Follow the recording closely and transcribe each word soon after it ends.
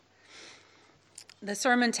The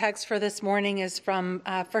sermon text for this morning is from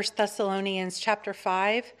 1 Thessalonians chapter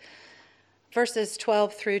 5, verses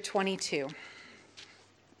 12 through 22.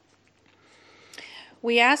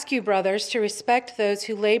 We ask you, brothers, to respect those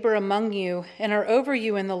who labor among you and are over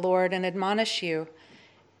you in the Lord and admonish you,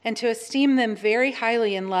 and to esteem them very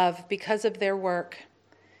highly in love because of their work.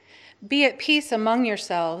 Be at peace among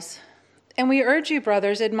yourselves. And we urge you,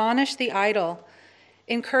 brothers, admonish the idle,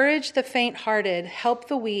 encourage the faint-hearted, help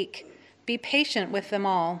the weak, be patient with them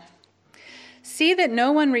all. See that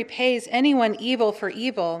no one repays anyone evil for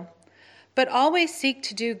evil, but always seek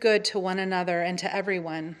to do good to one another and to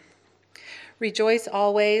everyone. Rejoice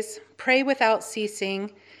always, pray without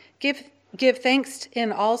ceasing, give thanks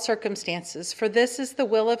in all circumstances, for this is the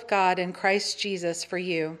will of God in Christ Jesus for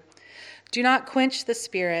you. Do not quench the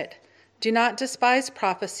Spirit, do not despise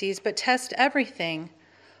prophecies, but test everything,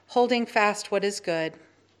 holding fast what is good.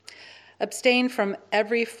 Abstain from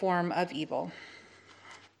every form of evil.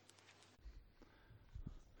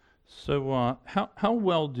 So how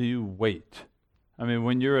well do you wait? I mean,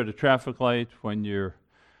 when you're at a traffic light, when you're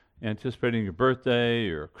anticipating your birthday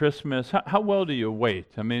or Christmas, how well do you wait?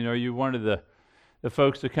 I mean, are you one of the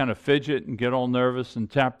folks that kind of fidget and get all nervous and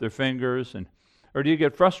tap their fingers, or do you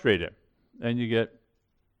get frustrated and you get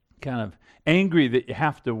kind of angry that you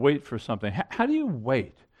have to wait for something? How do you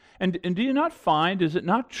wait? And do you not find, is it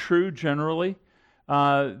not true generally,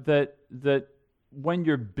 that when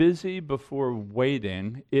you're busy before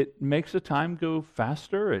waiting, it makes the time go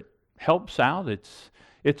faster, it helps out,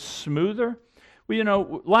 it's smoother?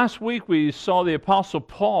 Well, last week we saw the Apostle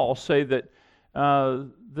Paul say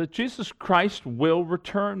that Jesus Christ will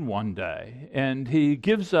return one day, and he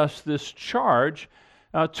gives us this charge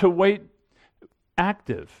to wait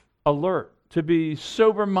active, alert, to be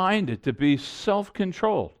sober-minded, to be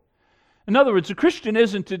self-controlled. In other words, a Christian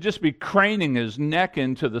isn't to just be craning his neck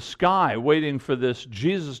into the sky waiting for this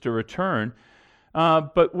Jesus to return,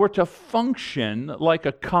 but we're to function like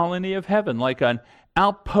a colony of heaven, like an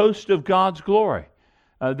outpost of God's glory.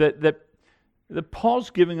 That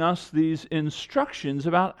Paul's giving us these instructions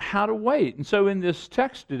about how to wait. And so in this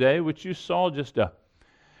text today, which you saw just a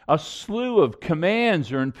slew of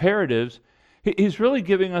commands or imperatives, he's really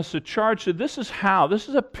giving us a charge. So this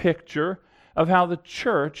is a picture of how the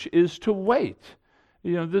church is to wait.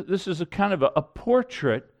 This is a kind of a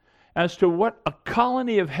portrait as to what a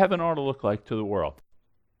colony of heaven ought to look like to the world.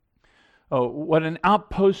 What an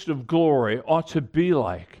outpost of glory ought to be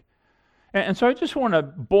like. And so I just want to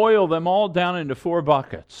boil them all down into four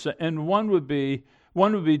buckets. And one would be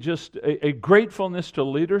just a gratefulness to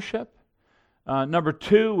leadership. Number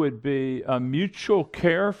two would be a mutual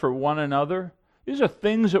care for one another. These are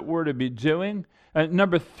things that we're to be doing.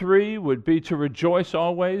 Number three would be to rejoice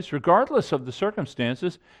always, regardless of the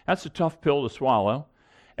circumstances. That's a tough pill to swallow.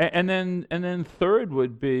 And then third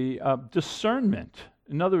would be discernment.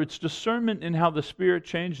 In other words, discernment in how the Spirit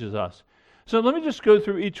changes us. So let me just go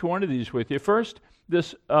through each one of these with you. First,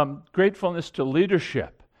 this gratefulness to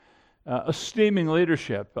leadership, esteeming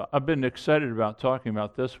leadership. I've been excited about talking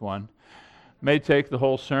about this one. May take the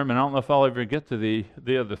whole sermon. I don't know if I'll ever get to the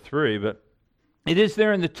other three, but it is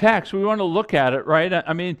there in the text. We want to look at it, right?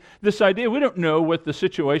 I mean, this idea, we don't know what the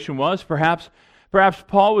situation was. Perhaps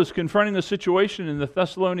Paul was confronting a situation in the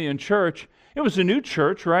Thessalonian church. It was a new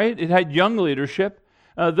church, right? It had young leadership.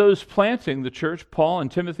 Those planting the church, Paul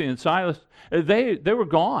and Timothy and Silas, they were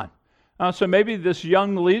gone. So maybe this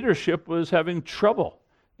young leadership was having trouble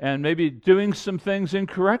and maybe doing some things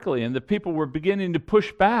incorrectly, and the people were beginning to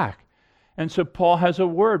push back. And so Paul has a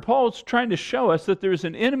word. Paul's trying to show us that there's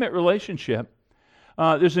an intimate relationship.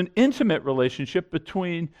 There's an intimate relationship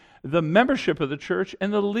between the membership of the church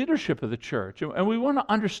and the leadership of the church. And we want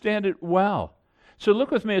to understand it well. So look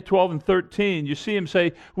with me at 12 and 13. You see him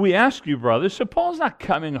say, we ask you, brothers. So Paul's not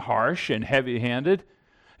coming harsh and heavy-handed.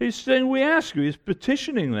 He's saying, we ask you. He's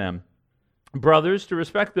petitioning them, brothers, to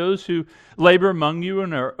respect those who labor among you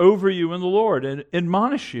and are over you in the Lord, and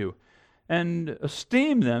admonish you, and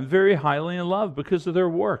esteem them very highly in love because of their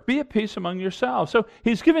work. Be at peace among yourselves. So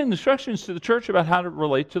he's giving instructions to the church about how to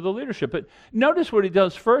relate to the leadership. But notice what he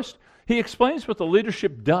does first. He explains what the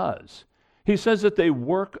leadership does. He says that they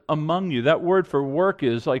work among you. That word for work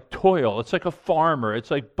is like toil. It's like a farmer. It's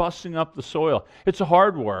like busting up the soil. It's a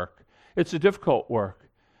hard work. It's a difficult work.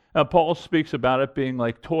 Paul speaks about it being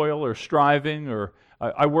like toil or striving, or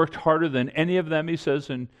I worked harder than any of them, he says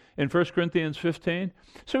in 1 Corinthians 15.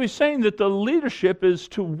 So he's saying that the leadership is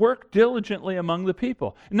to work diligently among the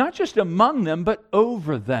people. Not just among them, but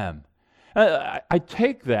over them. I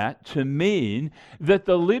take that to mean that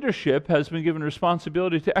the leadership has been given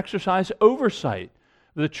responsibility to exercise oversight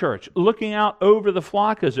of the church, looking out over the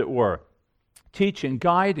flock, as it were, teaching,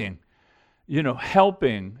 guiding,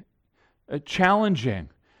 helping, challenging,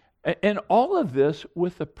 and all of this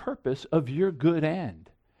with the purpose of your good end.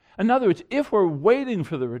 In other words, if we're waiting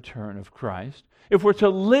for the return of Christ, if we're to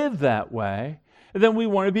live that way, then we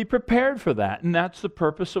want to be prepared for that. And that's the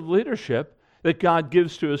purpose of leadership that God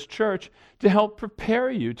gives to His church, to help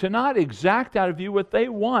prepare you, to not exact out of you what they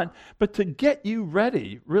want, but to get you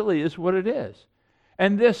ready, really is what it is.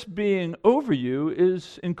 And this being over you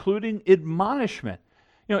is including admonishment.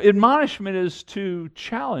 Admonishment is to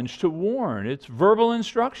challenge, to warn. It's verbal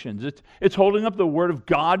instructions. It's holding up the Word of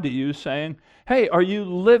God to you saying, hey, are you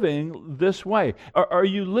living this way? Are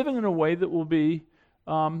you living in a way that will be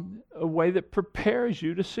a way that prepares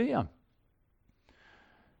you to see Him?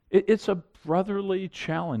 It's a brotherly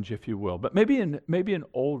challenge, if you will, but maybe an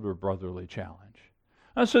older brotherly challenge.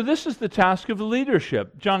 So this is the task of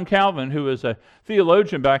leadership. John Calvin, who was a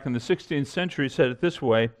theologian back in the 16th century, said it this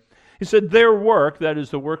way. He said, their work, that is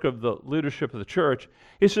the work of the leadership of the church,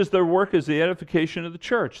 he says their work is the edification of the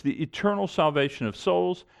church, the eternal salvation of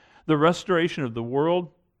souls, the restoration of the world,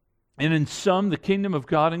 and in sum, the kingdom of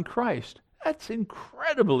God in Christ. That's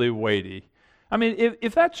incredibly weighty. I mean,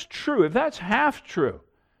 if that's true, if that's half true,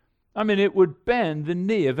 it would bend the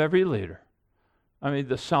knee of every leader.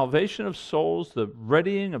 The salvation of souls, the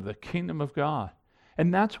readying of the kingdom of God.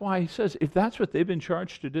 And that's why he says, if that's what they've been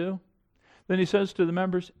charged to do, then he says to the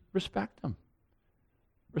members, respect them.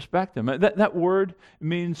 Respect them. That word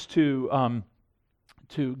means to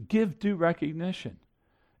give due recognition.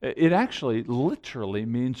 It actually literally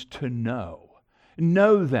means to know.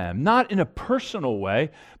 Know them, not in a personal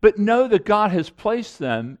way, but know that God has placed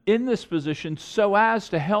them in this position so as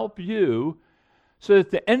to help you, so that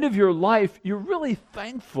at the end of your life, you're really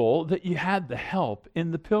thankful that you had the help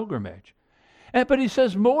in the pilgrimage. But he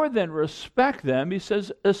says more than respect them, he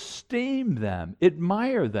says esteem them,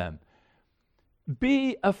 admire them.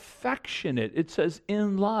 Be affectionate. It says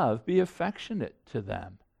in love, be affectionate to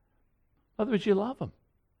them. In other words, you love them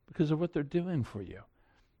because of what they're doing for you.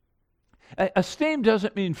 Esteem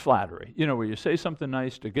doesn't mean flattery, where you say something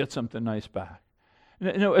nice to get something nice back.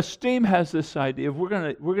 No, esteem has this idea of we're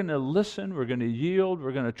going to listen, we're going to yield,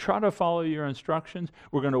 we're going to try to follow your instructions,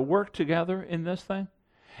 we're going to work together in this thing.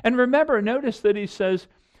 And remember, notice that he says,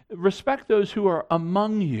 respect those who are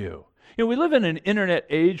among you. We live in an internet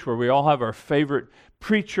age where we all have our favorite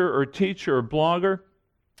preacher or teacher or blogger,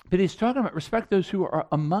 but he's talking about respect those who are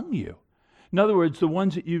among you. In other words, the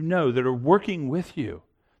ones that you know that are working with you,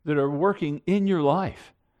 that are working in your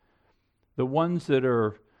life, the ones that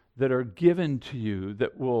are given to you,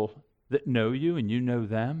 that know you and you know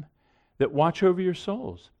them, that watch over your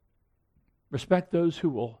souls.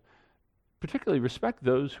 Particularly respect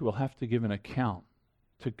those who will have to give an account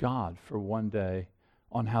to God for one day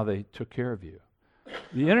on how they took care of you.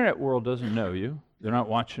 The internet world doesn't know you. They're not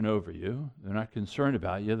watching over you. They're not concerned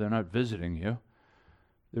about you. They're not visiting you.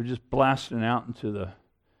 They're just blasting out into the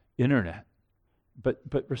internet.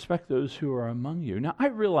 But respect those who are among you. Now, I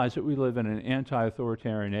realize that we live in an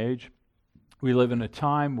anti-authoritarian age. We live in a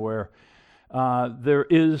time where there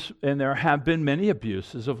is and there have been many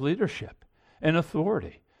abuses of leadership and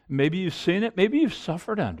authority. Maybe you've seen it. Maybe you've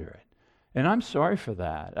suffered under it. And I'm sorry for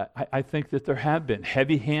that. I think that there have been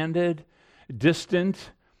heavy-handed,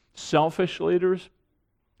 distant, selfish leaders,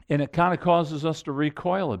 and it kind of causes us to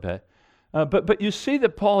recoil a bit. But you see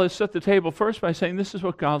that Paul has set the table first by saying this is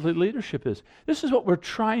what godly leadership is. This is what we're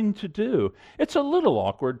trying to do. It's a little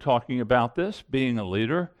awkward talking about this, being a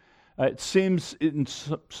leader. It seems in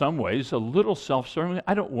some ways a little self-serving.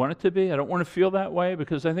 I don't want it to be. I don't want to feel that way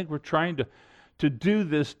because I think we're trying to do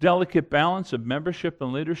this delicate balance of membership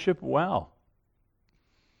and leadership well.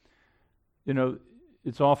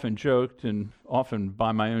 It's often joked, and often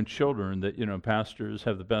by my own children, that, pastors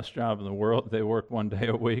have the best job in the world. They work one day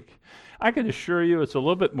a week. I can assure you it's a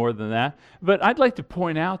little bit more than that. But I'd like to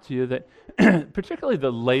point out to you that particularly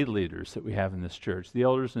the lay leaders that we have in this church, the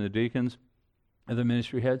elders and the deacons and the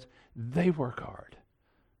ministry heads, they work hard.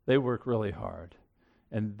 They work really hard.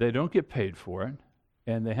 And they don't get paid for it.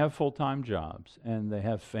 And they have full-time jobs. And they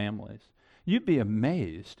have families. You'd be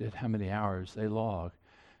amazed at how many hours they log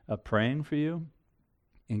praying for you,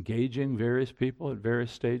 engaging various people at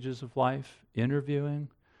various stages of life, interviewing,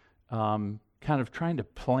 kind of trying to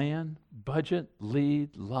plan, budget, lead,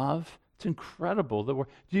 love. It's incredible. Do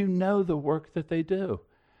you know the work that they do?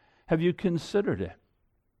 Have you considered it?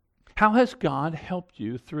 How has God helped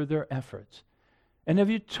you through their efforts? And have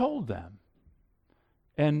you told them?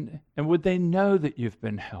 And would they know that you've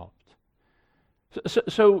been helped?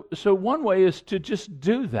 So one way is to just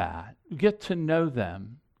do that, get to know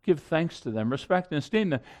them, Give thanks to them, respect and esteem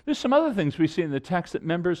them. There's some other things we see in the text that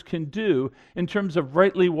members can do in terms of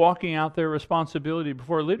rightly walking out their responsibility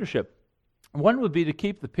before leadership. One would be to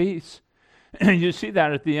keep the peace. You see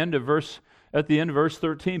that at the end of verse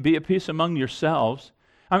 13. Be at peace among yourselves.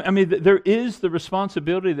 I mean, there is the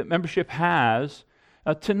responsibility that membership has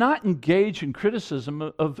to not engage in criticism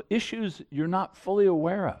of issues you're not fully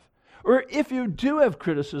aware of. Or if you do have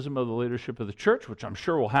criticism of the leadership of the church, which I'm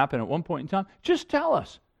sure will happen at one point in time, just tell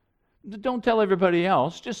us. Don't tell everybody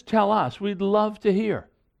else. Just tell us. We'd love to hear.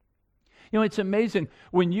 You know, it's amazing.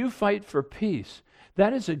 When you fight for peace,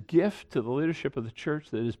 that is a gift to the leadership of the church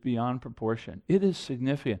that is beyond proportion. It is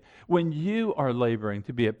significant. When you are laboring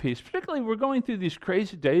to be at peace, particularly we're going through these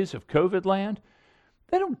crazy days of COVID land,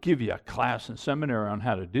 they don't give you a class in seminary on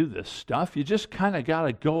how to do this stuff. You just kind of got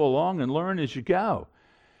to go along and learn as you go.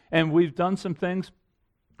 And we've done some things,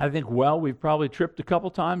 I think, we've probably tripped a couple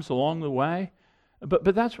times along the way.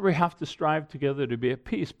 But that's where we have to strive together to be at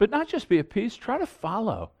peace. But not just be at peace, try to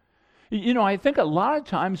follow. You know, I think a lot of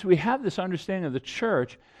times we have this understanding of the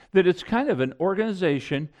church that it's kind of an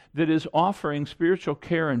organization that is offering spiritual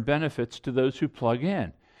care and benefits to those who plug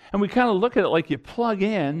in. And we kind of look at it like you plug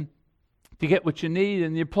in to get what you need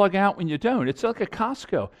and you plug out when you don't. It's like a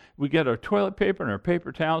Costco. We get our toilet paper and our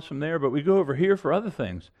paper towels from there, but we go over here for other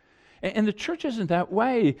things. And the church isn't that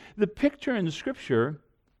way. The picture in the Scripture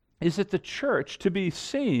is that the church, to be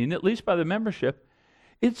seen, at least by the membership,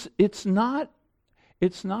 it's not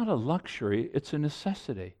a luxury, it's a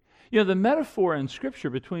necessity. You know, the metaphor in Scripture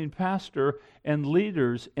between pastor and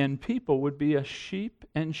leaders and people would be a sheep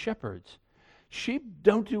and shepherds. Sheep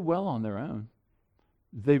don't do well on their own.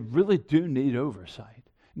 They really do need oversight.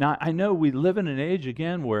 Now, I know we live in an age,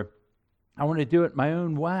 again, where I want to do it my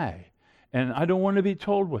own way, and I don't want to be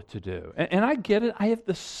told what to do. And I get it. I have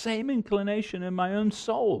the same inclination in my own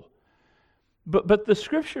soul. But the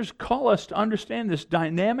Scriptures call us to understand this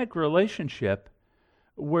dynamic relationship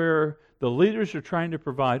where the leaders are trying to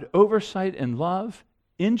provide oversight and love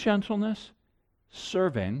in gentleness,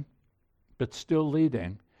 serving, but still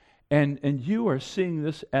leading. And you are seeing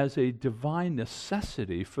this as a divine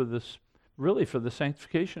necessity for this, really for the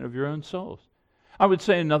sanctification of your own souls. I would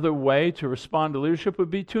say another way to respond to leadership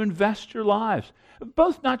would be to invest your lives,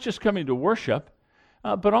 both not just coming to worship,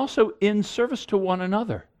 but also in service to one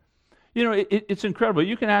another. You know, it's incredible.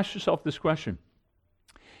 You can ask yourself this question.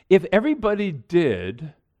 If everybody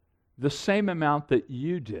did the same amount that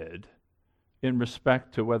you did in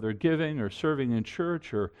respect to whether giving or serving in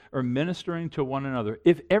church or ministering to one another,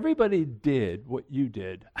 if everybody did what you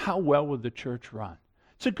did, how well would the church run?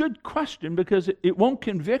 It's a good question because it won't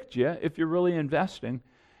convict you if you're really investing.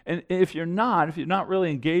 And if you're not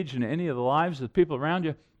really engaged in any of the lives of the people around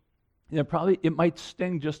you, probably it might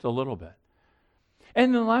sting just a little bit.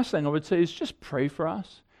 And the last thing I would say is just pray for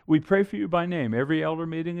us. We pray for you by name. Every elder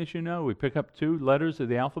meeting, as you know, we pick up 2 letters of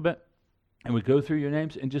the alphabet and we go through your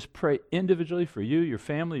names and just pray individually for you, your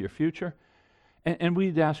family, your future. And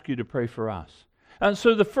we'd ask you to pray for us. And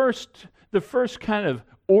so the first kind of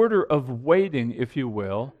order of waiting, if you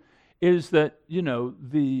will, is that, you know,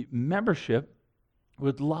 the membership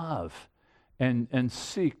would love and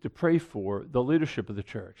seek to pray for the leadership of the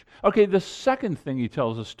church. Okay, the second thing he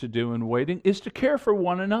tells us to do in waiting is to care for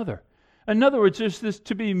one another. In other words, there's this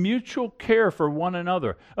to be mutual care for one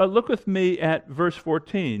another. Look with me at verse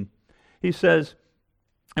 14. He says,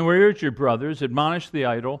 "And we urge you, brothers, admonish the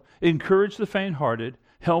idle, encourage the faint-hearted,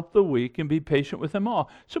 help the weak, and be patient with them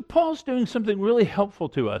all." So Paul's doing something really helpful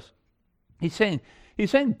to us. He's saying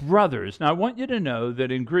brothers. Now, I want you to know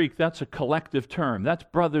that in Greek, that's a collective term. That's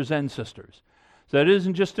brothers and sisters. So that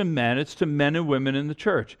isn't just to men, it's to men and women in the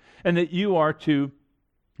church. And that you are to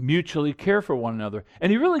mutually care for one another.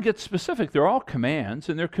 And he really gets specific. They're all commands,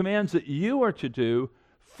 and they're commands that you are to do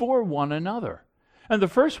for one another. And the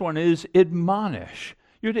first one is admonish.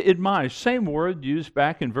 You're to admonish. Same word used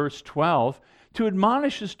back in verse 12. To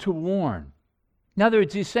admonish is to warn. In other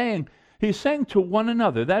words, he's saying to one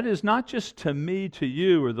another. That is not just to me, to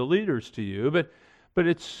you, or the leaders to you, but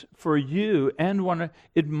it's for you and one another.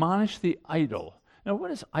 Admonish the idle. Now, what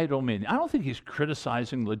does idle mean? I don't think he's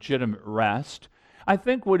criticizing legitimate rest. I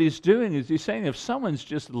think what he's doing is he's saying if someone's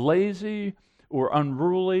just lazy or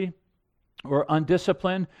unruly or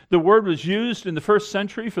undisciplined, the word was used in the first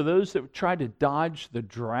century for those that try to dodge the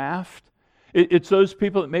draft. It's those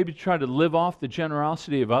people that maybe try to live off the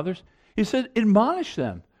generosity of others. He said, admonish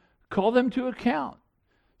them. Call them to account.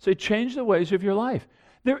 Say, change the ways of your life.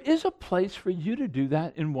 There is a place for you to do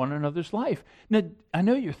that in one another's life. Now, I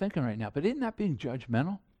know you're thinking right now, but isn't that being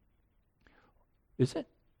judgmental? Is it?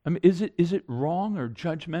 I mean, is it wrong or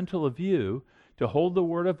judgmental of you to hold the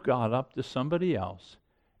Word of God up to somebody else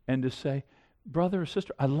and to say, brother or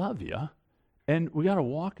sister, I love you, and we got to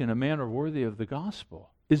walk in a manner worthy of the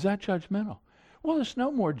gospel. Is that judgmental? Well, it's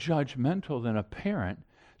no more judgmental than a parent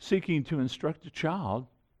seeking to instruct a child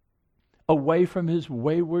away from his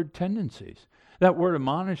wayward tendencies. That word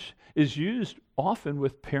admonish is used often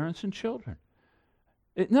with parents and children.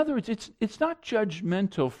 In other words, it's not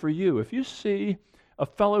judgmental for you. If you see a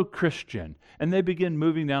fellow Christian and they begin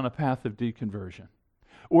moving down a path of deconversion,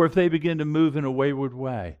 or if they begin to move in a wayward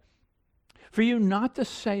way, for you not to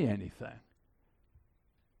say anything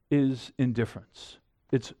is indifference.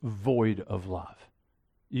 It's void of love.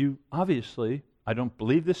 You obviously, I don't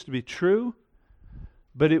believe this to be true,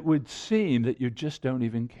 but it would seem that you just don't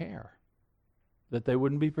even care, that they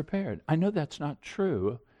wouldn't be prepared. I know that's not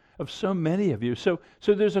true of so many of you. So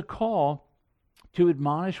there's a call to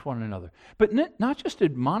admonish one another. But not just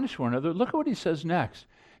admonish one another. Look at what he says next.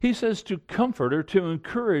 He says to comfort or to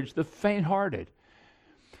encourage the faint-hearted.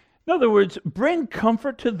 In other words, bring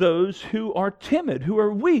comfort to those who are timid, who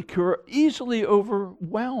are weak, who are easily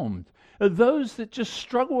overwhelmed, those that just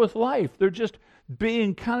struggle with life. They're just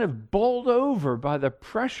being kind of bowled over by the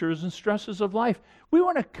pressures and stresses of life. We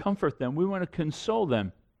want to comfort them. We want to console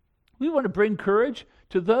them. We want to bring courage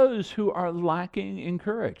to those who are lacking in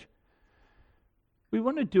courage. We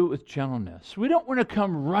want to do it with gentleness. We don't want to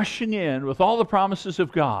come rushing in with all the promises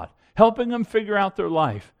of God, helping them figure out their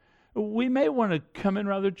life. We may want to come in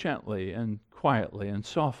rather gently and quietly and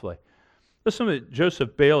softly. Listen to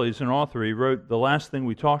Joseph Bailey, is an author. He wrote the last thing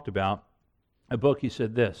we talked about, a book. He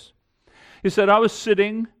said this. He said, I was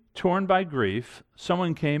sitting torn by grief.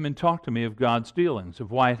 Someone came and talked to me of God's dealings,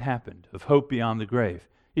 of why it happened, of hope beyond the grave.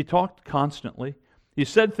 He talked constantly. He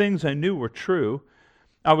said things I knew were true.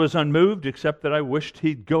 I was unmoved except that I wished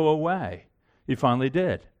he'd go away. He finally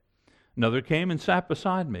did. Another came and sat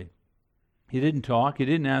beside me. He didn't talk. He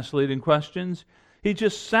didn't ask leading questions. He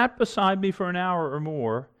just sat beside me for an hour or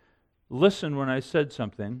more, listened when I said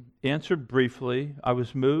something, answered briefly. I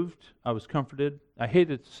was moved. I was comforted. I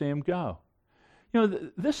hated to see him go. You know,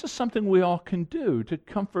 this is something we all can do to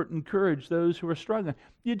comfort and encourage those who are struggling.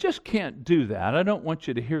 You just can't do that. I don't want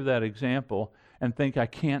you to hear that example and think I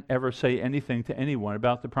can't ever say anything to anyone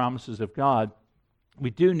about the promises of God. We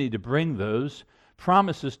do need to bring those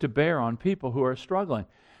promises to bear on people who are struggling.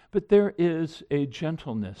 But there is a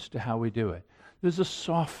gentleness to how we do it. There's a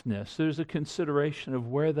softness. There's a consideration of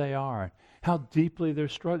where they are, how deeply they're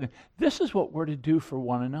struggling. This is what we're to do for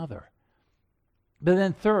one another. But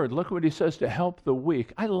then third, look what he says, to help the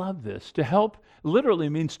weak. I love this. To help literally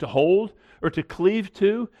means to hold or to cleave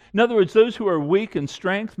to. In other words, those who are weak in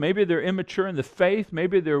strength, maybe they're immature in the faith,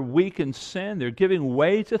 maybe they're weak in sin, they're giving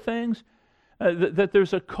way to things, that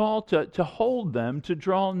there's a call to hold them, to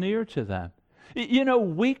draw near to them. You know,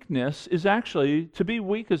 weakness is actually, to be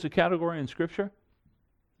weak is a category in Scripture.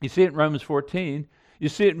 You see it in Romans 14. You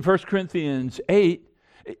see it in 1 Corinthians 8.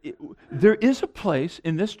 There is a place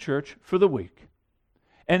in this church for the weak.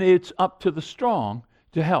 And it's up to the strong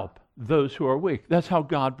to help those who are weak. That's how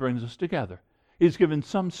God brings us together. He's given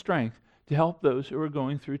some strength to help those who are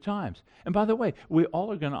going through times. And by the way, we all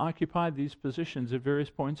are going to occupy these positions at various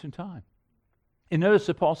points in time. And notice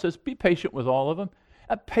that Paul says, be patient with all of them.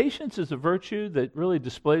 Patience is a virtue that really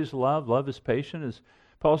displays love. Love is patient, as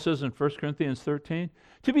Paul says in 1 Corinthians 13.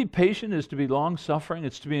 To be patient is to be long-suffering.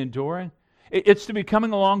 It's to be enduring. It's to be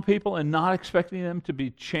coming along people and not expecting them to be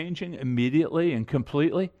changing immediately and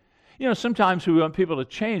completely. You know, sometimes we want people to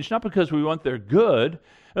change, not because we want their good,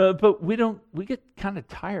 but we get kind of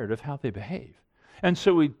tired of how they behave. And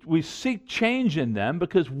so we seek change in them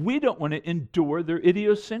because we don't want to endure their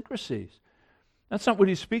idiosyncrasies. That's not what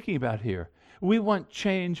he's speaking about here. We want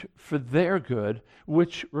change for their good,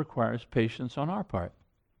 which requires patience on our part.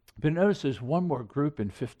 But notice there's one more group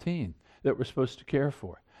in 15 that we're supposed to care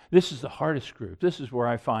for. This is the hardest group. This is where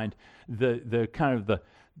I find the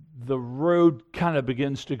road kind of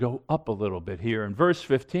begins to go up a little bit here. In verse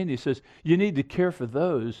 15, he says, you need to care for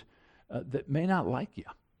those that may not like you.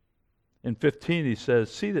 In 15, he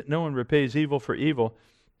says, see that no one repays evil for evil,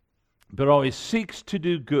 but always seeks to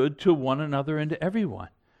do good to one another and to everyone.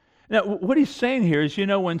 Now, what he's saying here is, you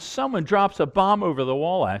know, when someone drops a bomb over the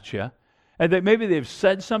wall at you, and maybe they've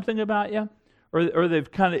said something about you, or they've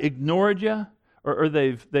kind of ignored you, or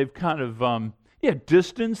they've kind of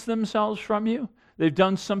distanced themselves from you, they've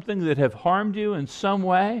done something that have harmed you in some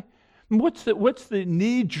way. What's the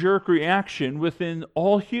knee-jerk reaction within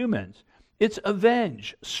all humans? It's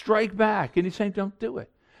avenge, strike back. And he's saying, don't do it.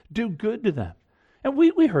 Do good to them. And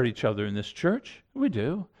we hurt each other in this church. We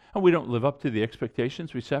do. And we don't live up to the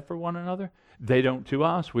expectations we set for one another. They don't to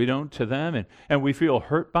us. We don't to them. And we feel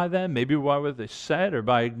hurt by them, maybe by what they said or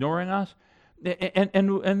by ignoring us.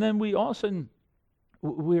 And then we also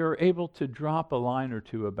we're able to drop a line or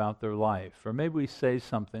two about their life, or maybe we say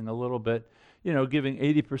something a little bit, giving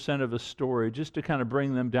 80% of a story just to kind of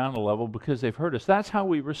bring them down a level because they've hurt us. That's how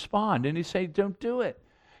we respond. And he's saying, don't do it.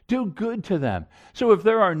 Do good to them. So if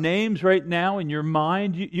there are names right now in your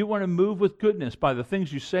mind, you want to move with goodness by the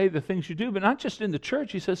things you say, the things you do, but not just in the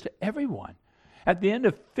church. He says to everyone. At the end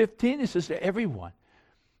of 15, he says to everyone.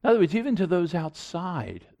 In other words, even to those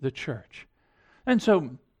outside the church. And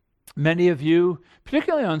so many of you,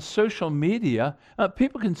 particularly on social media,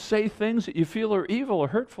 people can say things that you feel are evil or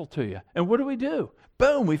hurtful to you. And what do?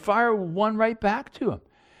 Boom, we fire one right back to them.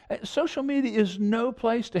 Social media is no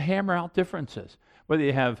place to hammer out differences. Whether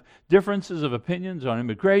you have differences of opinions on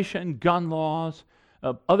immigration, gun laws,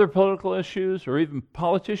 other political issues, or even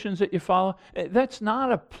politicians that you follow, that's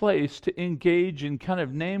not a place to engage in kind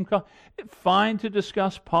of name call. Fine to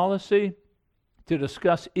discuss policy, to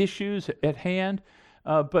discuss issues at hand,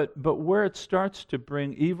 but where it starts to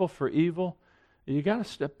bring evil for evil, you got to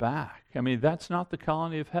step back. I mean, that's not the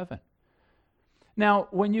colony of heaven. Now,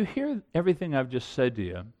 when you hear everything I've just said to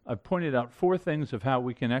you, I've pointed out 4 things of how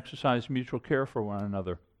we can exercise mutual care for one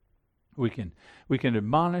another. We can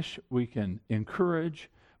admonish, we can encourage,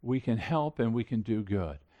 we can help, and we can do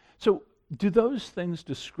good. So, do those things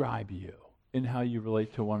describe you in how you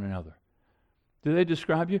relate to one another? Do they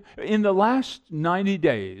describe you? In the last 90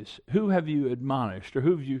 days, who have you admonished, or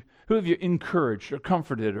who have you encouraged, or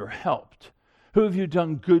comforted, or helped? Who have you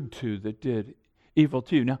done good to that did evil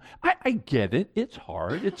to you? Now, I get it. It's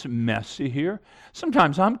hard. It's messy here.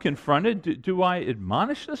 Sometimes I'm confronted. Do I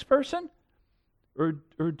admonish this person?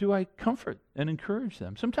 Or do I comfort and encourage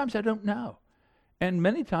them? Sometimes I don't know. And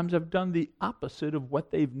many times I've done the opposite of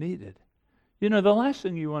what they've needed. The last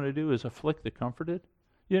thing you want to do is afflict the comforted.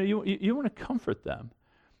 You want to comfort them.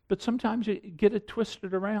 But sometimes you get it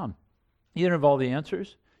twisted around. You don't have all the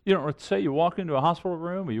answers. You don't know what to say. You walk into a hospital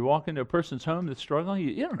room or you walk into a person's home that's struggling.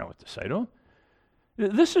 You don't know what to say to them.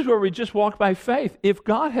 This is where we just walk by faith. If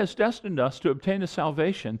God has destined us to obtain a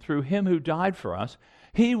salvation through him who died for us,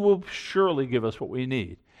 he will surely give us what we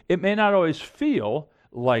need. It may not always feel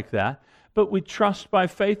like that, but we trust by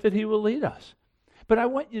faith that he will lead us. But I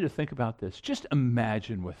want you to think about this. Just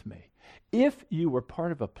imagine with me, if you were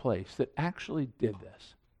part of a place that actually did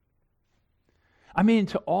this. I mean,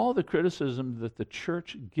 to all the criticism that the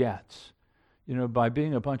church gets, by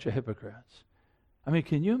being a bunch of hypocrites. I mean,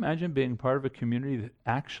 can you imagine being part of a community that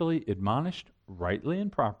actually admonished rightly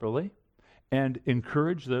and properly and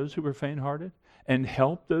encouraged those who were faint-hearted and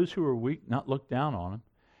helped those who were weak, not look down on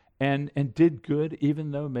them, and did good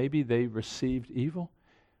even though maybe they received evil?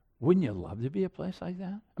 Wouldn't you love to be a place like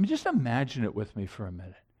that? I mean, just imagine it with me for a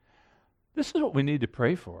minute. This is what we need to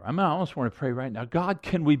pray for. I almost want to pray right now. God,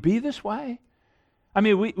 can we be this way? I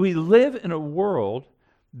mean, we live in a world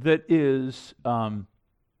that is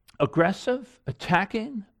aggressive,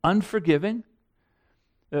 attacking, unforgiving,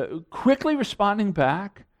 quickly responding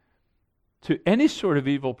back to any sort of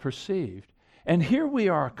evil perceived. And here we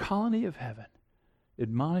are, a colony of heaven,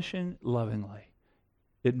 admonishing lovingly,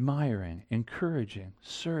 admiring, encouraging,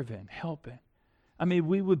 serving, helping. I mean,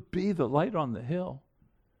 we would be the light on the hill.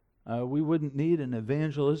 We wouldn't need an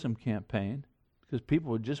evangelism campaign because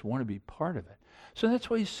people would just want to be part of it. So that's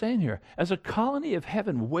what he's saying here. As a colony of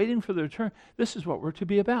heaven waiting for the return, this is what we're to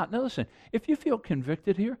be about. Now listen, if you feel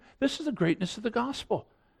convicted here, this is the greatness of the gospel.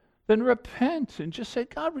 Then repent and just say,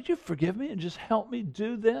 God, would you forgive me and just help me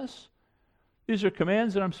do this? These are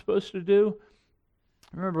commands that I'm supposed to do.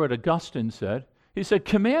 Remember what Augustine said. He said,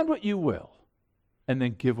 command what you will and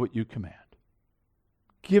then give what you command.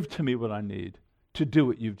 Give to me what I need to do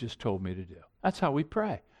what you've just told me to do. That's how we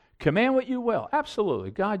pray. Command what you will.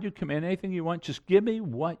 Absolutely. God, you command anything you want. Just give me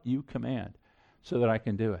what you command so that I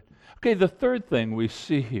can do it. Okay, the third thing we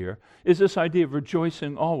see here is this idea of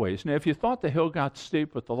rejoicing always. Now, if you thought the hill got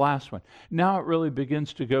steep with the last one, now it really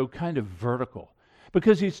begins to go kind of vertical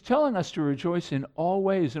because he's telling us to rejoice in all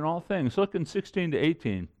ways, in all things. Look in 16 to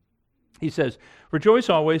 18. He says, rejoice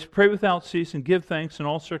always, pray without cease, and give thanks in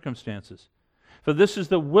all circumstances. For this is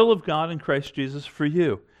the will of God in Christ Jesus for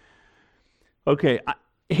you. Okay,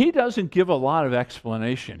 he doesn't give a lot of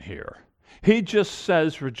explanation here. He just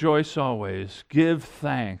says, rejoice always, give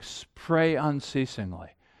thanks, pray unceasingly.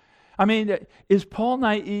 I mean, is Paul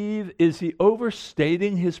naive? Is he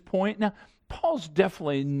overstating his point? Now, Paul's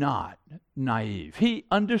definitely not naive. He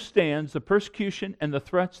understands the persecution and the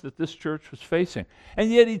threats that this church was facing.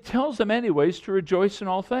 And yet he tells them anyways to rejoice in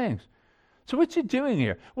all things. So what's he doing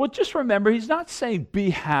here? Well, just remember, he's not saying be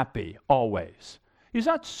happy always. He's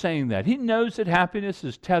not saying that. He knows that happiness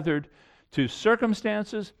is tethered to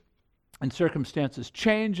circumstances and circumstances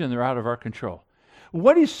change and they're out of our control.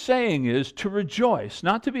 What he's saying is to rejoice,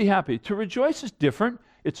 not to be happy. To rejoice is different.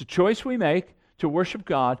 It's a choice we make to worship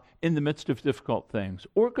God in the midst of difficult things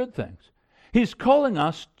or good things. He's calling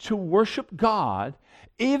us to worship God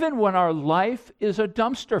even when our life is a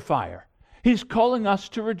dumpster fire. He's calling us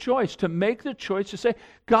to rejoice, to make the choice to say,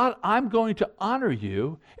 God, I'm going to honor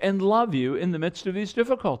you and love you in the midst of these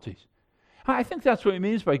difficulties. I think that's what he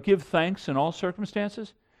means by give thanks in all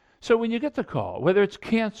circumstances. So when you get the call, whether it's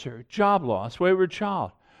cancer, job loss, wayward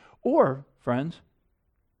child, or, friends,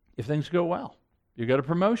 if things go well, you get a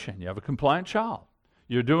promotion, you have a compliant child,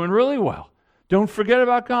 you're doing really well, don't forget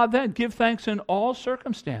about God then. Give thanks in all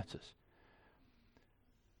circumstances.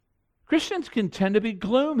 Christians can tend to be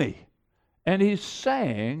gloomy, and he's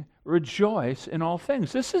saying, rejoice in all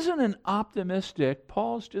things. This isn't an optimistic,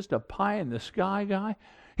 Paul's just a pie-in-the-sky guy.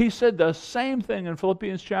 He said the same thing in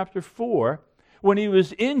Philippians chapter 4. When he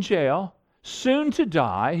was in jail, soon to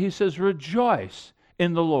die, he says, rejoice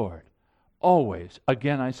in the Lord. Always.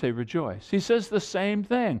 Again, I say rejoice. He says the same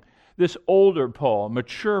thing. This older Paul,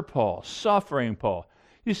 mature Paul, suffering Paul,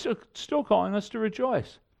 he's still calling us to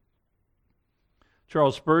rejoice.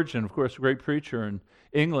 Charles Spurgeon, of course, a great preacher in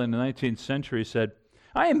England in the 19th century, said,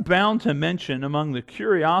 I am bound to mention among the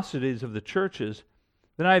curiosities of the churches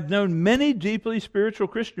that I have known many deeply spiritual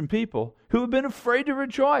Christian people who have been afraid to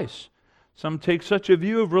rejoice. Some take such a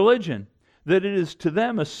view of religion that it is to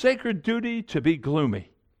them a sacred duty to be gloomy.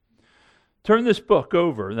 Turn this book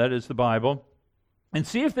over, that is the Bible, and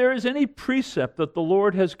see if there is any precept that the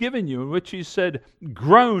Lord has given you in which he said,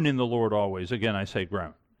 groan in the Lord always. Again, I say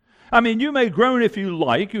groan. I mean, you may groan if you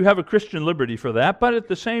like. You have a Christian liberty for that. But at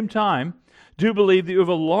the same time, do believe that you have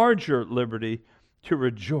a larger liberty to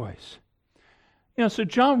rejoice. You know, so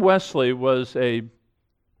John Wesley was a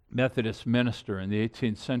Methodist minister in the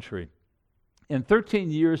 18th century. And 13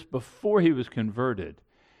 years before he was converted,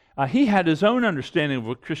 he had his own understanding of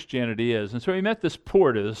what Christianity is. And so he met this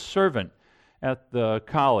porter, this servant at the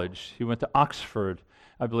college. He went to Oxford,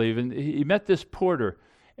 I believe, and he met this porter.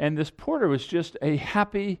 And this porter was just a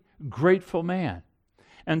happy, grateful man.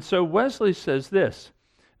 And so Wesley says this.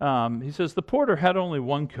 He says, the porter had only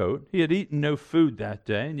one coat. He had eaten no food that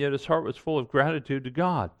day, and yet his heart was full of gratitude to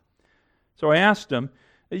God. So I asked him,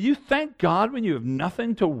 you thank God when you have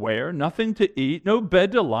nothing to wear, nothing to eat, no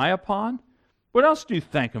bed to lie upon? What else do you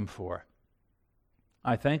thank him for?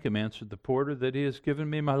 I thank him, answered the porter, that he has given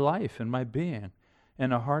me my life and my being,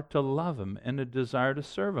 and a heart to love him and a desire to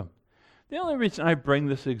serve him. The only reason I bring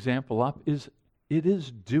this example up is it is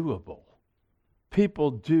doable.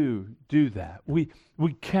 People do that. We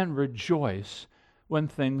can rejoice when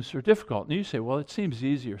things are difficult. And you say, well, it seems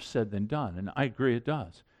easier said than done. And I agree it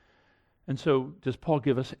does. And so does Paul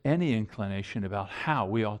give us any inclination about how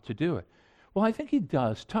we ought to do it? Well, I think he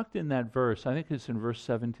does. Tucked in that verse, I think it's in verse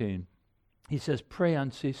 17, he says, pray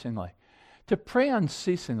unceasingly. To pray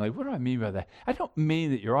unceasingly, what do I mean by that? I don't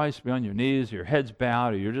mean that your eyes be on your knees, your head's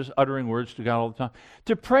bowed, or you're just uttering words to God all the time.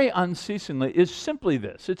 To pray unceasingly is simply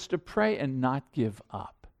this. It's to pray and not give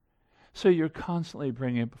up. So you're constantly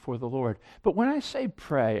bringing it before the Lord. But when I say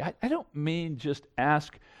pray, I don't mean just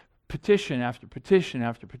ask petition after petition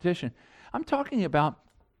after petition. I'm talking about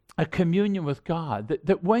a communion with God,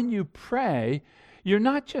 that when you pray, you're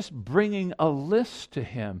not just bringing a list to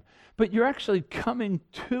him, but you're actually coming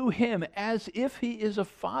to him as if he is a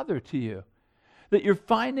father to you, that you're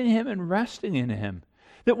finding him and resting in him,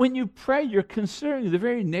 that when you pray, you're considering the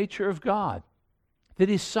very nature of God, that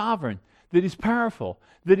he's sovereign, that he's powerful,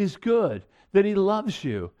 that he's good, that he loves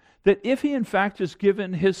you, that if he in fact has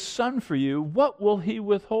given his son for you, what will he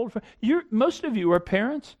withhold from you? Most of you are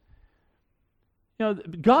parents. You know,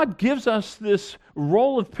 God gives us this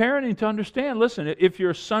role of parenting to understand, listen, if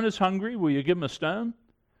your son is hungry, will you give him a stone?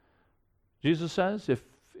 Jesus says,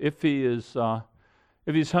 if he's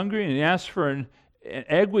hungry and he asks for an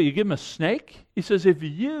egg, will you give him a snake? He says, if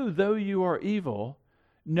you, though you are evil,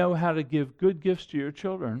 know how to give good gifts to your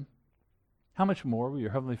children, how much more will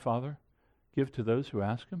your Heavenly Father give to those who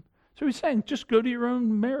ask him? So he's saying, just go to your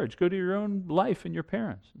own marriage, go to your own life and your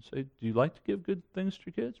parents, and say, do you like to give good things to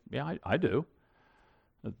your kids? Yeah, I do.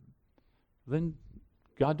 Then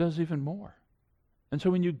God does even more. And so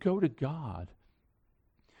when you go to God,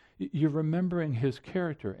 you're remembering his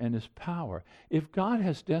character and his power. If God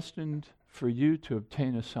has destined for you to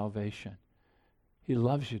obtain a salvation, he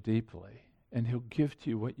loves you deeply, and he'll give to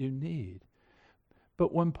you what you need.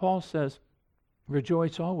 But when Paul says,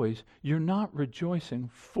 rejoice always, you're not rejoicing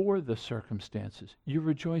for the circumstances. You're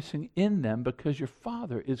rejoicing in them because your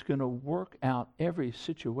Father is going to work out every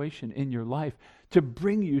situation in your life to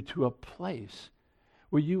bring you to a place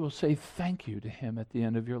where you will say thank you to him at the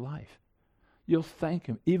end of your life. you'll thank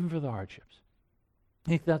him even for the hardships. I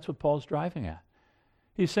think that's what Paul's driving at.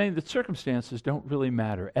 He's saying that circumstances don't really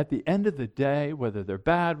matter. At the end of the day, whether they're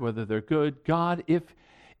bad, whether they're good, God,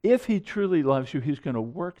 if he truly loves you, he's going to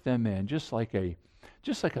work them in, just like a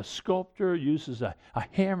sculptor uses a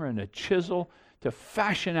hammer and a chisel to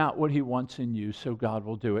fashion out what he wants in you, so God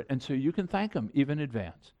will do it. And so you can thank him even in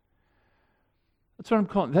advance. That's what I'm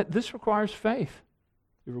calling that. This requires faith.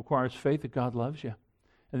 It requires faith that God loves you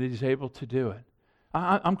and that he's able to do it.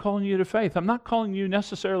 I'm calling you to faith. I'm not calling you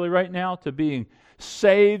necessarily right now to being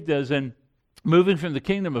saved, as in moving from the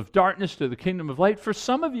kingdom of darkness to the kingdom of light. For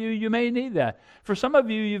some of you, you may need that. For some of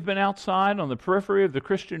you, you've been outside on the periphery of the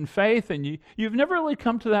Christian faith, and you've never really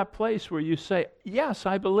come to that place where you say, yes,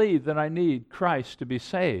 I believe that I need Christ to be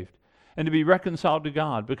saved and to be reconciled to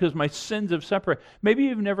God because my sins have separated. Maybe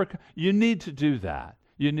you need to do that.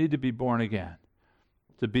 You need to be born again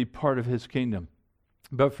to be part of his kingdom.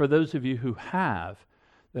 But for those of you who have,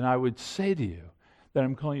 then I would say to you that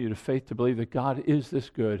I'm calling you to faith to believe that God is this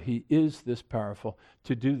good, he is this powerful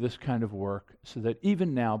to do this kind of work, so that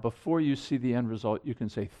even now, before you see the end result, you can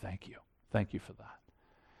say, thank you. Thank you for that.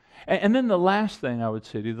 And then the last thing I would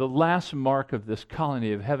say to you, the last mark of this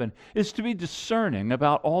colony of heaven, is to be discerning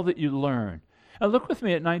about all that you learn. Now look with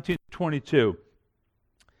me at 19:22.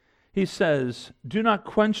 He says, do not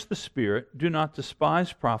quench the spirit, do not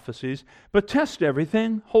despise prophecies, but test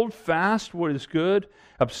everything, hold fast what is good,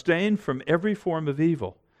 abstain from every form of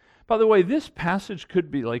evil. By the way, this passage could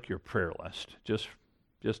be like your prayer list, just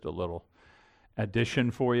a little addition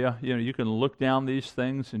for you. You know, you can look down these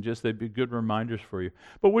things and they'd be good reminders for you.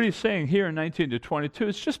 But what he's saying here in 19-22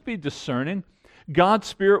 is just be discerning. God's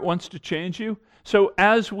Spirit wants to change you. So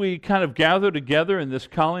as we kind of gather together in this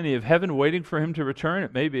colony of heaven waiting for him to return,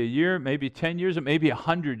 it may be a year, it may be 10 years, it may be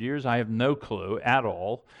 100 years, I have no clue at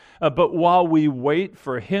all. But while we wait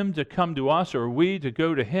for him to come to us or we to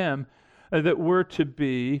go to him, that we're to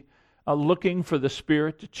be looking for the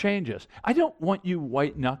Spirit to change us. I don't want you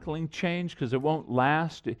white-knuckling change because it won't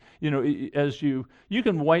last. You know, as you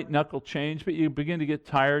can white-knuckle change, but you begin to get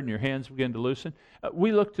tired and your hands begin to loosen.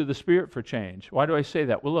 We look to the Spirit for change. Why do I say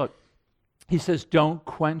that? Well, look. He says, don't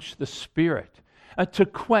quench the Spirit. To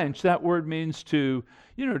quench, that word means to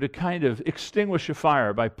kind of extinguish a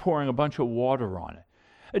fire by pouring a bunch of water on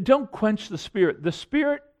it. Don't quench the Spirit. The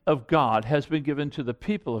Spirit of God has been given to the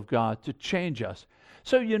people of God to change us.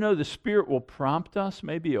 So, the Spirit will prompt us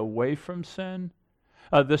maybe away from sin.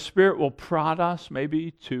 The Spirit will prod us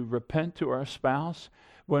maybe to repent to our spouse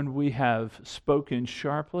when we have spoken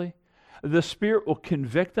sharply. The Spirit will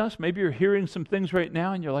convict us. Maybe you're hearing some things right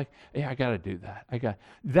now and you're like, hey, I got to do that.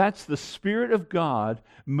 That's the Spirit of God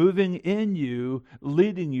moving in you,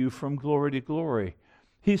 leading you from glory to glory.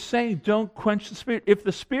 He's saying don't quench the Spirit. If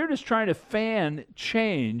the Spirit is trying to fan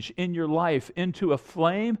change in your life into a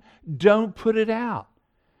flame, don't put it out.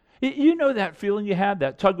 You know that feeling you have,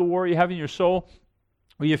 that tug of war you have in your soul,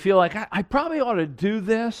 where you feel like, I probably ought to do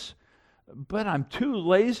this, but I'm too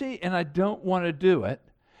lazy and I don't want to do it.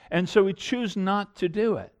 And so we choose not to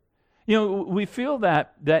do it. We feel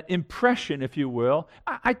that impression, if you will.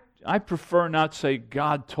 I prefer not to say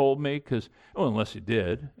God told me, because, unless he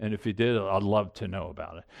did, and if he did, I'd love to know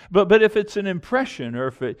about it. But if it's an impression,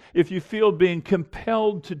 or if you feel being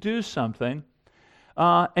compelled to do something,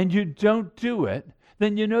 and you don't do it,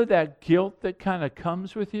 then that guilt that kind of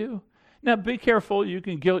comes with you. Now, be careful. You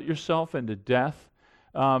can guilt yourself into death.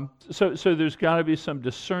 So there's got to be some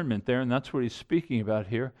discernment there, and that's what he's speaking about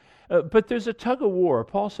here. But there's a tug of war.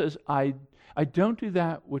 Paul says, I don't do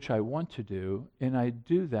that which I want to do, and I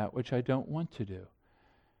do that which I don't want to do.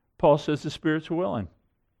 Paul says the Spirit's willing.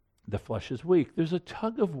 The flesh is weak. There's a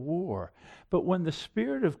tug of war. But when the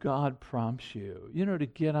Spirit of God prompts you, to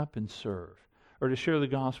get up and serve, or to share the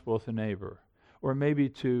gospel with a neighbor, or maybe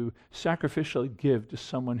to sacrificially give to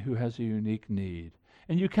someone who has a unique need,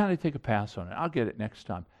 and you kind of take a pass on it. I'll get it next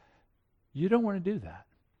time. You don't want to do that.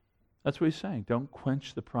 That's what he's saying. Don't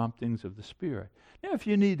quench the promptings of the Spirit. Now, if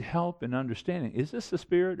you need help in understanding, is this the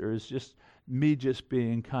Spirit or is just me just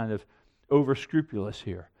being kind of over-scrupulous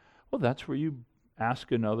here? Well, that's where you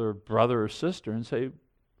ask another brother or sister and say,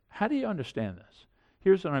 how do you understand this?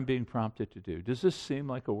 Here's what I'm being prompted to do. Does this seem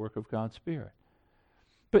like a work of God's Spirit?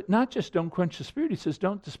 But not just don't quench the Spirit. He says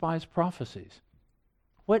don't despise prophecies.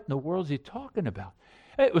 What in the world is he talking about?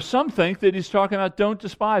 Some think that he's talking about don't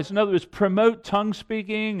despise. In other words, promote tongue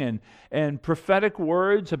speaking and prophetic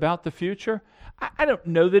words about the future. I don't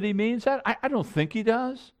know that he means that. I don't think he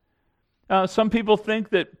does. Some people think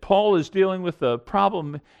that Paul is dealing with a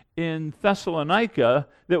problem in Thessalonica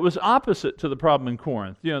that was opposite to the problem in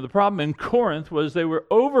Corinth. You know, the problem in Corinth was they were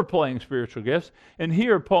overplaying spiritual gifts, and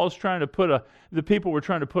here Paul's trying to the people were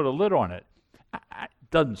trying to put a lid on it.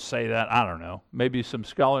 Doesn't say that. I don't know. Maybe some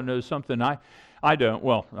scholar knows something I don't.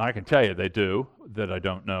 Well, I can tell you they do that I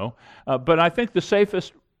don't know. But I think the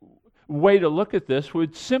safest way to look at this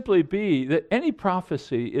would simply be that any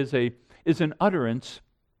prophecy is an utterance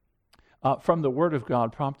from the Word of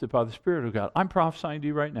God, prompted by the Spirit of God. I'm prophesying to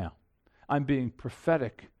you right now. I'm being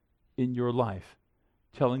prophetic in your life,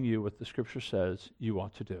 telling you what the Scripture says you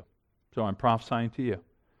ought to do. So I'm prophesying to you.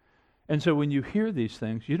 And so when you hear these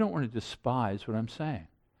things, you don't want to despise what I'm saying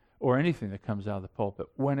or anything that comes out of the pulpit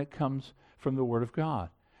when it comes from the Word of God.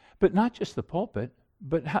 But not just the pulpit,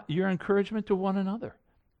 but your encouragement to one another.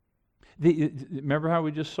 Remember how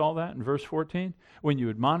we just saw that in verse 14? When you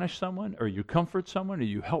admonish someone, or you comfort someone, or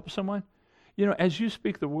you help someone, you know, as you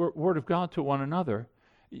speak the word of God to one another,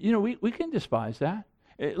 you know, we can despise that.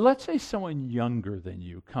 Let's say someone younger than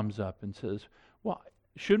you comes up and says, well,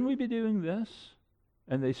 shouldn't we be doing this?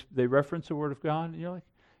 And they reference the Word of God, and you're like,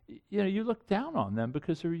 you know, you look down on them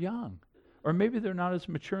because they're young. Or maybe they're not as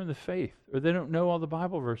mature in the faith, or they don't know all the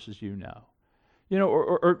Bible verses you know. You know,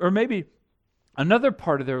 or maybe another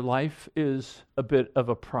part of their life is a bit of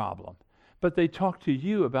a problem, but they talk to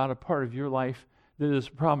you about a part of your life that is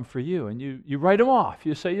a problem for you, and you write them off.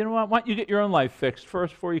 You say, you know what, why don't you get your own life fixed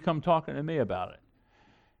first before you come talking to me about it?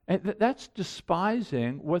 And that's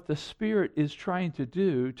despising what the Spirit is trying to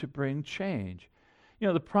do to bring change. You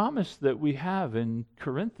know, the promise that we have in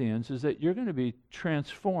Corinthians is that you're going to be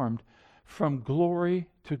transformed from glory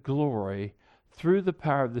to glory through the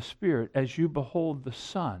power of the Spirit as you behold the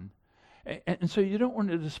Son. And so you don't want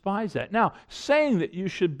to despise that. Now, saying that you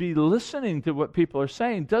should be listening to what people are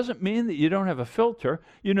saying doesn't mean that you don't have a filter.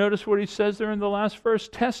 You notice what he says there in the last verse,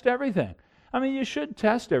 test everything. I mean, you should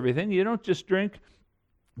test everything. You don't just drink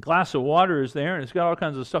a glass of water is there and it's got all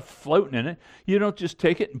kinds of stuff floating in it. You don't just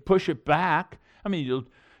take it and push it back. I mean,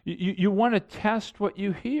 you want to test what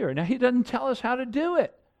you hear. Now, he doesn't tell us how to do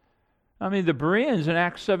it. I mean, the Bereans in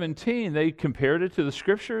Acts 17, they compared it to the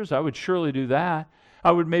Scriptures. I would surely do that.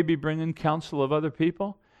 I would maybe bring in counsel of other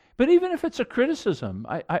people. But even if it's a criticism,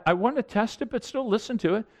 I want to test it, but still listen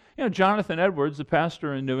to it. You know, Jonathan Edwards, the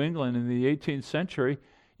pastor in New England in the 18th century,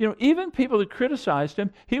 you know, even people that criticized him,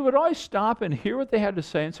 he would always stop and hear what they had to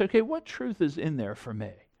say and say, okay, what truth is in there for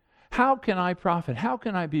me? How can I profit? How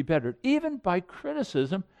can I be better? Even by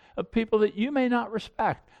criticism of people that you may not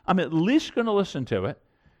respect. I'm at least going to listen to it,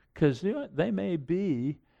 because you know, they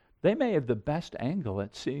may have the best angle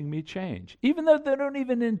at seeing me change, even though they don't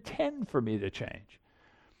even intend for me to change.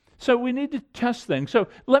 So we need to test things. So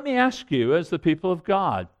let me ask you, as the people of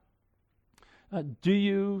God, do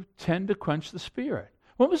you tend to quench the Spirit?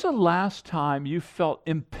 When was the last time you felt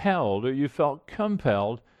impelled or you felt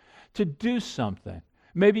compelled to do something?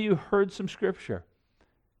 Maybe you heard some Scripture.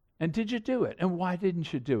 And did you do it? And why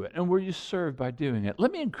didn't you do it? And were you served by doing it?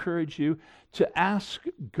 Let me encourage you to ask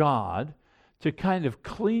God to kind of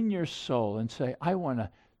clean your soul and say, I want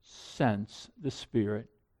to sense the Spirit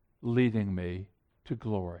leading me to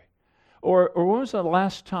glory. Or when was the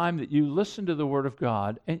last time that you listened to the Word of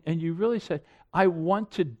God and you really said, I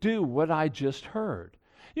want to do what I just heard?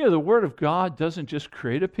 You know, the Word of God doesn't just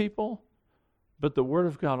create a people, but the Word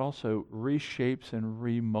of God also reshapes and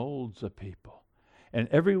remolds a people. And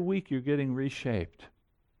every week you're getting reshaped.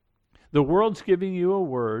 The world's giving you a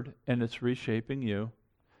word and it's reshaping you.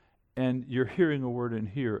 And you're hearing a word in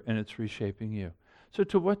here and it's reshaping you. So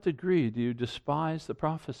to what degree do you despise the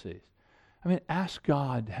prophecies? I mean, ask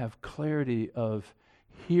God to have clarity of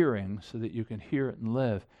hearing so that you can hear it and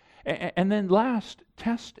live. And then last,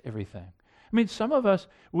 test everything. I mean, some of us,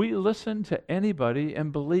 we listen to anybody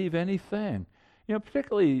and believe anything. You know,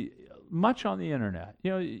 particularly much on the internet.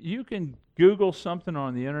 You know, you can Google something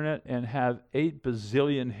on the internet and have 8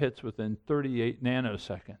 bazillion hits within 38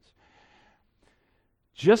 nanoseconds.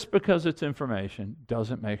 Just because it's information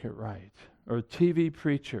doesn't make it right. Or TV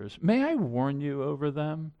preachers. May I warn you over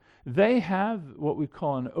them? They have what we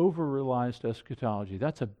call an over-realized eschatology.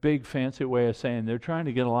 That's a big fancy way of saying they're trying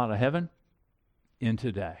to get a lot of heaven in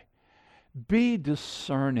today. Be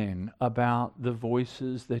discerning about the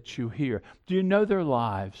voices that you hear. Do you know their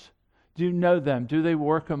lives? Do you know them? Do they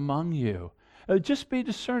work among you? Just be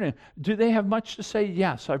discerning. Do they have much to say?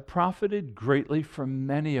 Yes, I've profited greatly from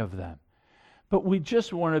many of them. But we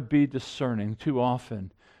just want to be discerning too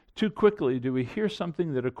often. Too quickly do we hear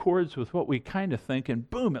something that accords with what we kind of think, and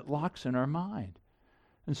boom, it locks in our mind.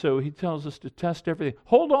 And so he tells us to test everything.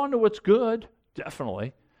 Hold on to what's good,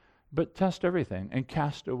 definitely, but test everything and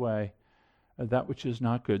cast away that which is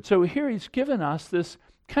not good. So here he's given us this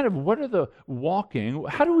kind of what are the walking,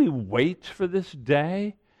 how do we wait for this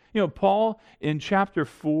day? You know, Paul in chapter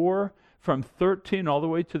 4, from 13 all the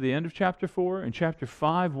way to the end of chapter 4, in chapter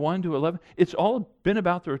 5, 1 to 11, it's all been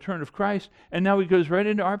about the return of Christ. And now he goes right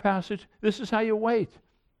into our passage. This is how you wait.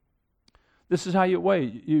 This is how you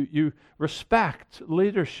wait. You respect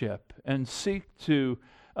leadership and seek to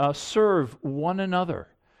serve one another.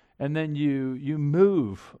 And then you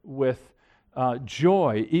move with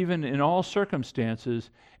joy, even in all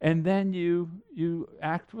circumstances. And then you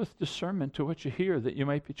act with discernment to what you hear, that you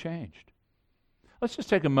might be changed. Let's just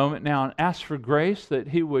take a moment now and ask for grace that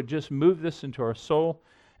he would just move this into our soul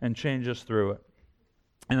and change us through it.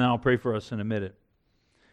 And then I'll pray for us in a minute.